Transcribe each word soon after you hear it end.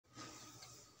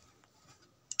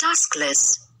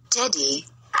Tuskless, Teddy,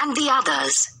 and the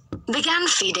others began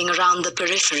feeding around the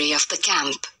periphery of the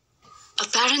camp,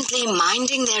 apparently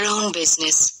minding their own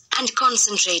business and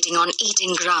concentrating on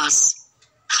eating grass.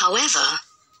 However,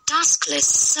 Tuskless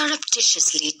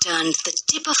surreptitiously turned the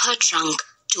tip of her trunk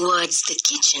towards the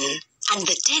kitchen and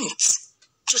the tents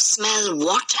to smell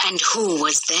what and who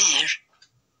was there.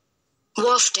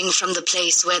 Wafting from the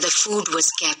place where the food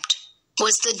was kept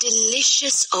was the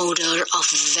delicious odor of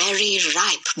very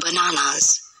ripe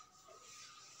bananas.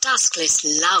 Tuskless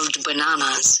loved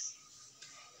bananas.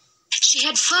 She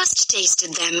had first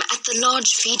tasted them at the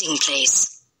lodge feeding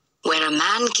place, where a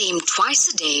man came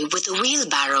twice a day with a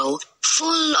wheelbarrow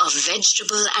full of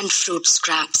vegetable and fruit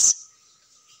scraps.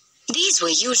 These were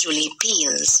usually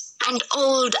peels and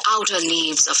old outer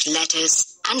leaves of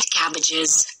lettuce and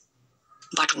cabbages.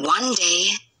 But one day,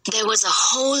 there was a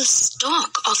whole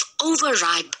stalk of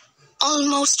overripe,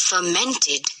 almost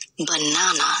fermented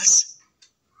bananas.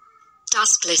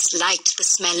 Tuskless liked the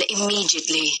smell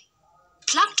immediately,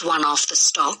 plucked one off the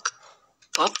stalk,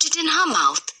 popped it in her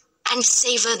mouth, and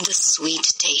savored the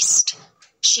sweet taste.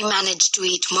 She managed to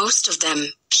eat most of them,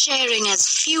 sharing as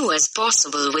few as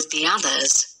possible with the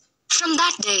others. From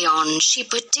that day on, she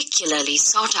particularly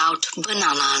sought out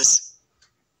bananas.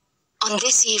 On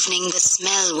this evening, the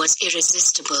smell was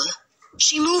irresistible.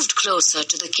 She moved closer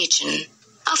to the kitchen,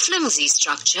 a flimsy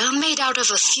structure made out of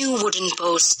a few wooden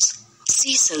posts,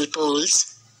 sisal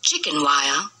poles, chicken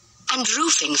wire, and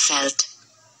roofing felt.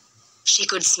 She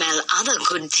could smell other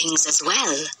good things as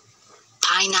well: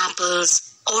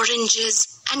 pineapples,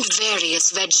 oranges, and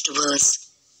various vegetables.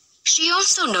 She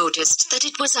also noticed that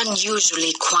it was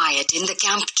unusually quiet in the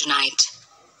camp tonight.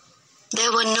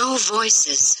 There were no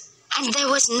voices, and there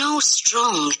was no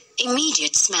strong,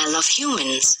 immediate smell of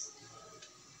humans.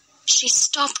 She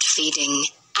stopped feeding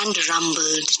and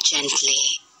rumbled gently.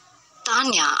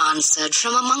 Tanya answered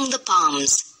from among the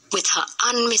palms with her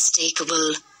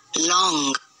unmistakable,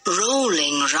 long,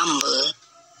 rolling rumble,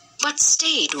 but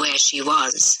stayed where she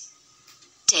was.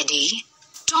 Teddy,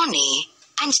 Tawny,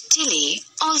 and Tilly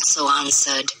also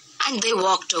answered, and they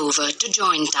walked over to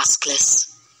join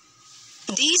Tuskless.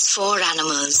 These 4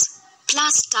 animals,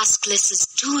 plus Tuskless's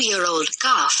 2-year-old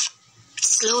calf,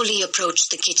 slowly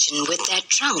approached the kitchen with their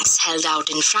trunks held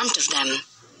out in front of them.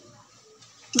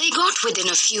 They got within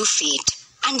a few feet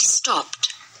and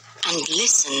stopped and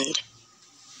listened.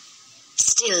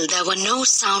 Still, there were no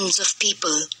sounds of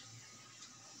people.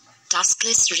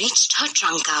 Tuskless reached her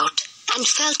trunk out and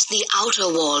felt the outer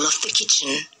wall of the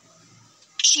kitchen.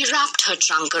 She wrapped her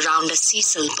trunk around a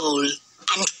sisal pole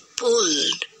and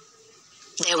pulled.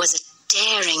 There was a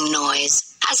tearing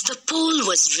noise as the pole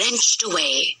was wrenched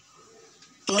away.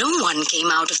 No one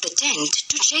came out of the tent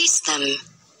to chase them.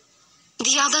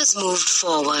 The others moved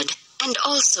forward and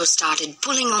also started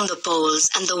pulling on the poles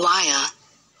and the wire.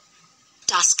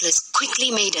 Tuskless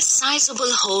quickly made a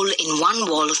sizable hole in one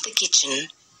wall of the kitchen.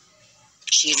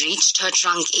 She reached her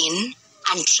trunk in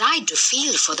and tried to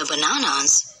feel for the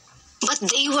bananas, but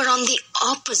they were on the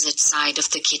opposite side of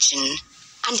the kitchen,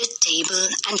 and a table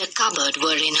and a cupboard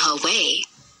were in her way.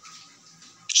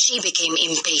 She became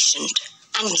impatient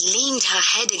and leaned her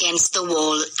head against the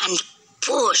wall and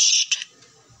pushed.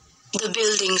 The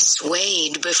building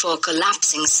swayed before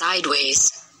collapsing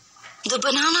sideways. The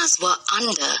bananas were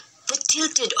under the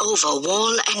tilted-over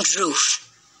wall and roof.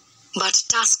 But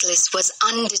Tuskless was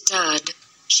undeterred.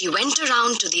 She went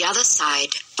around to the other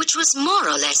side, which was more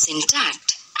or less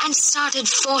intact, and started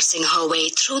forcing her way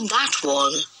through that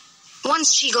wall.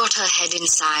 Once she got her head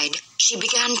inside, she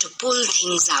began to pull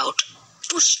things out,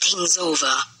 push things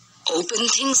over, open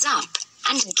things up,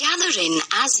 and gather in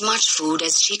as much food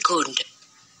as she could.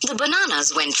 The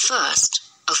bananas went first,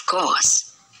 of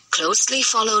course, closely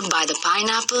followed by the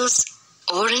pineapples,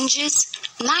 oranges,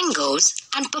 mangoes,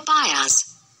 and papayas.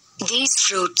 These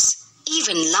fruits,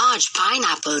 even large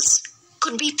pineapples,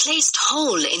 could be placed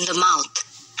whole in the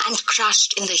mouth and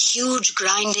crushed in the huge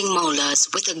grinding molars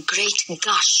with a great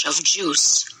gush of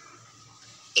juice.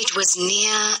 It was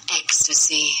near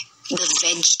ecstasy. The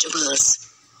vegetables,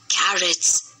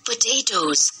 carrots,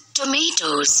 potatoes,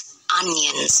 tomatoes,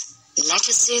 onions,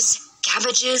 lettuces,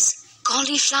 cabbages,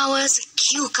 cauliflowers,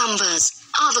 cucumbers,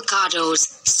 avocados,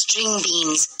 string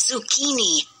beans,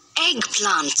 zucchini,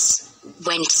 eggplants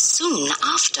went soon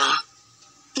after.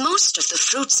 Most of the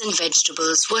fruits and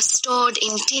vegetables were stored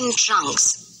in tin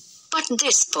trunks, but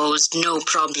this posed no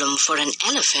problem for an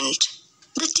elephant.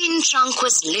 The tin trunk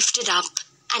was lifted up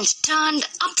and turned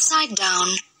upside down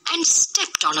and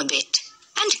stepped on a bit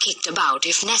and kicked about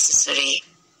if necessary,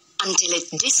 until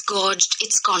it disgorged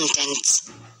its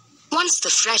contents. Once the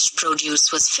fresh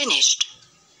produce was finished,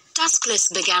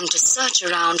 Tuskless began to search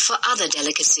around for other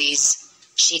delicacies.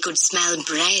 She could smell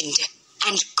bread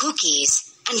and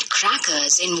cookies and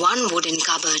crackers in one wooden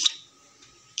cupboard.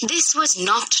 This was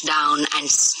knocked down and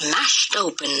smashed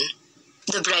open.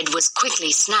 The bread was quickly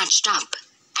snatched up,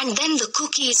 and then the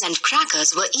cookies and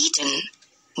crackers were eaten,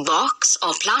 box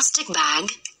or plastic bag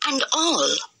and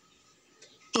all.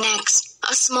 Next,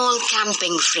 a small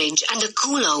camping fridge and a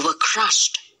cooler were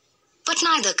crushed, but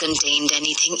neither contained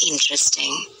anything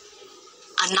interesting.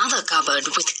 Another cupboard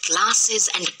with glasses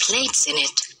and plates in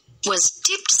it was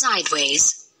tipped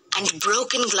sideways, and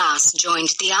broken glass joined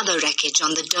the other wreckage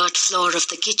on the dirt floor of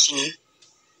the kitchen.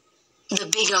 The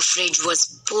bigger fridge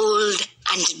was pulled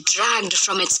and dragged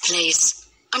from its place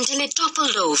until it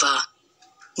toppled over,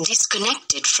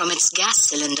 disconnected from its gas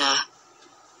cylinder.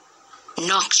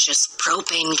 Noxious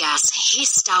propane gas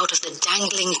hissed out of the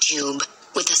dangling tube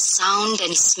with a sound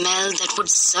and smell that would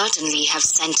certainly have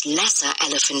sent lesser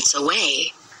elephants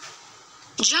away.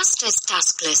 Just as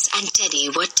Tuskless and Teddy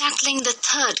were tackling the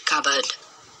third cupboard,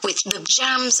 with the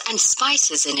jams and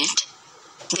spices in it,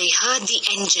 they heard the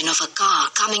engine of a car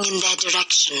coming in their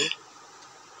direction.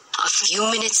 A few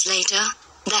minutes later,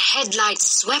 the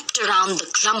headlights swept around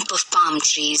the clump of palm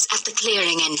trees at the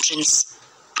clearing entrance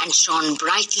and shone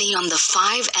brightly on the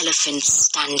 5 elephants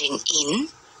standing in,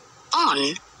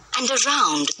 on, and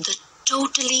around the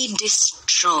totally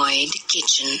destroyed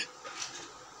kitchen.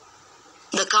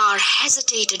 The car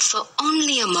hesitated for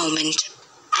only a moment,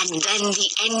 and then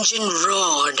the engine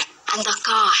roared and the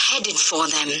car headed for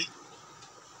them.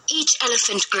 Each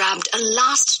elephant grabbed a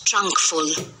last trunkful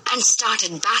and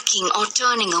started backing or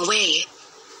turning away,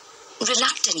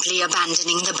 reluctantly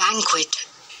abandoning the banquet.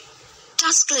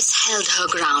 Tuskless held her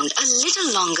ground a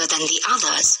little longer than the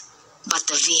others, but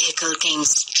the vehicle came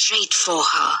straight for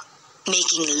her,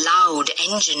 making loud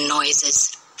engine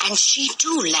noises, and she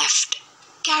too left,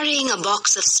 carrying a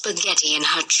box of spaghetti in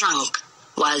her trunk,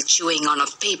 while chewing on a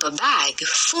paper bag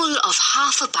full of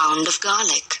half a pound of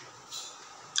garlic.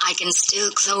 I can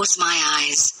still close my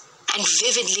eyes and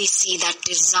vividly see that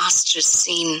disastrous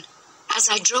scene as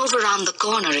I drove around the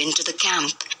corner into the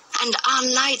camp and our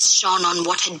lights shone on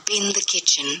what had been the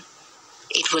kitchen.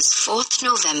 It was 4th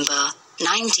November,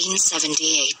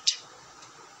 1978.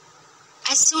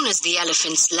 As soon as the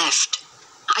elephants left,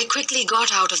 I quickly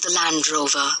got out of the Land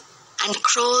Rover and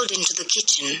crawled into the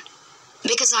kitchen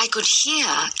because I could hear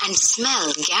and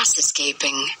smell gas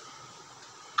escaping.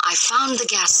 I found the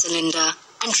gas cylinder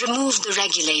and removed the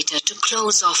regulator to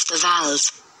close off the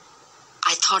valve.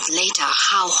 I thought later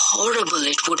how horrible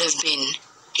it would have been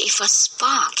if a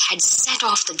spark had set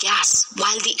off the gas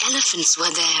while the elephants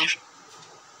were there.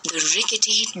 The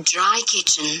rickety, dry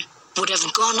kitchen would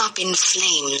have gone up in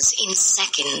flames in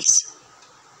seconds.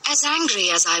 As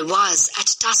angry as I was at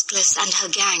Tuskless and her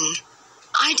gang,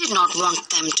 I did not want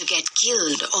them to get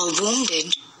killed or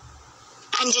wounded.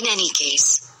 And in any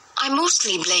case, I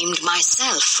mostly blamed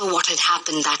myself for what had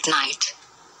happened that night.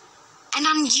 An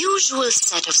unusual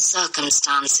set of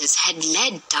circumstances had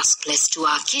led Tuskless to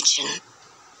our kitchen.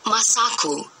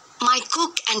 Masaku, my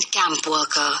cook and camp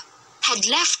worker, had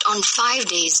left on 5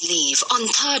 days' leave on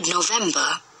 3rd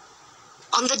November.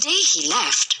 On the day he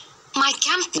left, my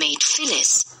campmate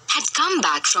Phyllis had come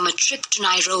back from a trip to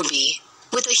Nairobi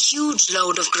with a huge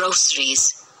load of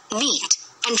groceries, meat,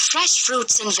 and fresh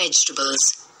fruits and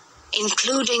vegetables,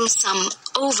 including some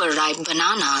overripe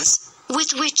bananas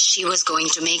with which she was going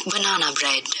to make banana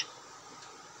bread.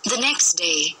 The next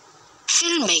day,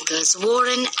 filmmakers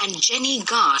Warren and Jenny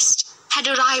Gast had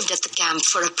arrived at the camp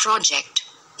for a project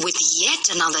with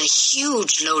yet another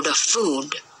huge load of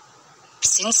food.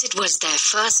 Since it was their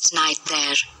first night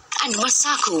there and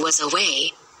Masaku was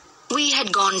away, we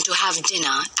had gone to have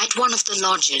dinner at one of the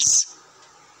lodges.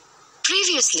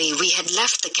 Previously, we had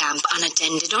left the camp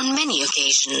unattended on many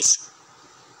occasions.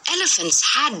 Elephants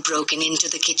had broken into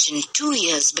the kitchen 2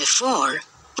 years before,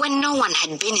 when no one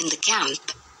had been in the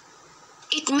camp.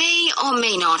 It may or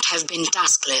may not have been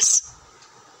Tuskless.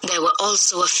 There were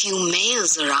also a few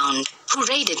males around who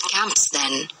raided camps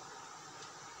then.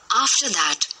 After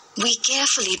that, we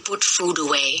carefully put food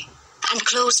away and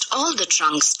closed all the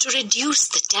trunks to reduce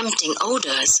the tempting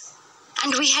odors,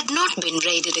 and we had not been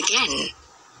raided again.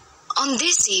 On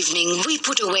this evening, we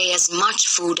put away as much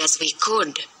food as we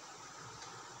could.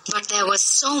 But there was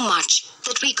so much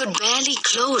that we could barely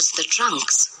close the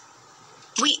trunks.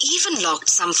 We even locked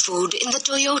some food in the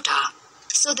Toyota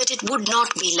so that it would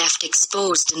not be left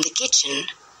exposed in the kitchen.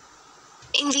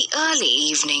 In the early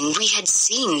evening, we had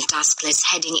seen Tuskless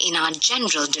heading in our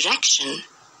general direction.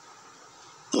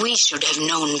 We should have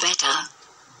known better.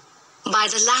 By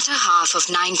the latter half of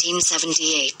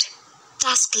 1978,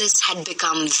 Tuskless had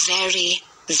become very,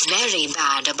 very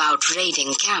bad about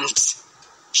raiding camps.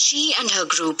 She and her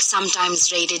group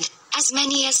sometimes raided as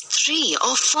many as 3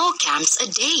 or 4 camps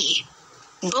a day,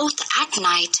 both at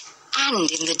night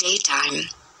and in the daytime.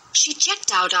 She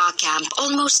checked out our camp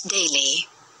almost daily,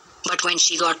 but when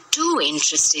she got too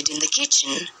interested in the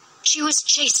kitchen, she was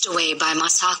chased away by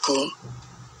Masaku.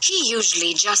 He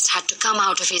usually just had to come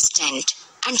out of his tent,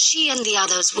 and she and the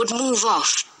others would move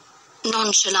off,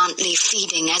 nonchalantly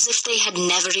feeding as if they had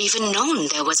never even known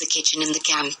there was a kitchen in the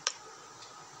camp.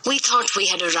 We thought we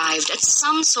had arrived at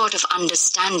some sort of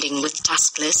understanding with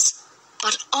Tuskless,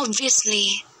 but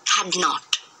obviously had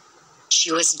not.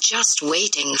 She was just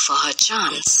waiting for her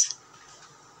chance.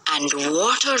 And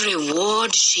what a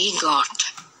reward she got!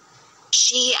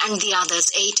 She and the others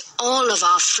ate all of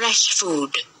our fresh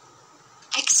food,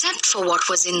 except for what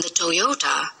was in the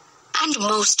Toyota and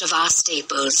most of our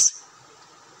staples.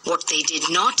 What they did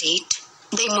not eat,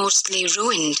 they mostly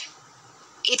ruined.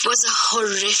 It was a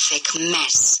horrific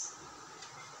mess.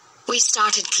 We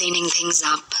started cleaning things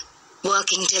up,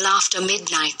 working till after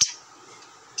midnight.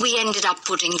 We ended up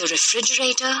putting the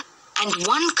refrigerator and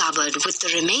one cupboard with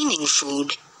the remaining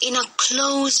food in a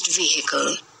closed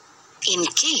vehicle, in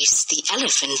case the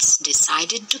elephants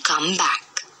decided to come back.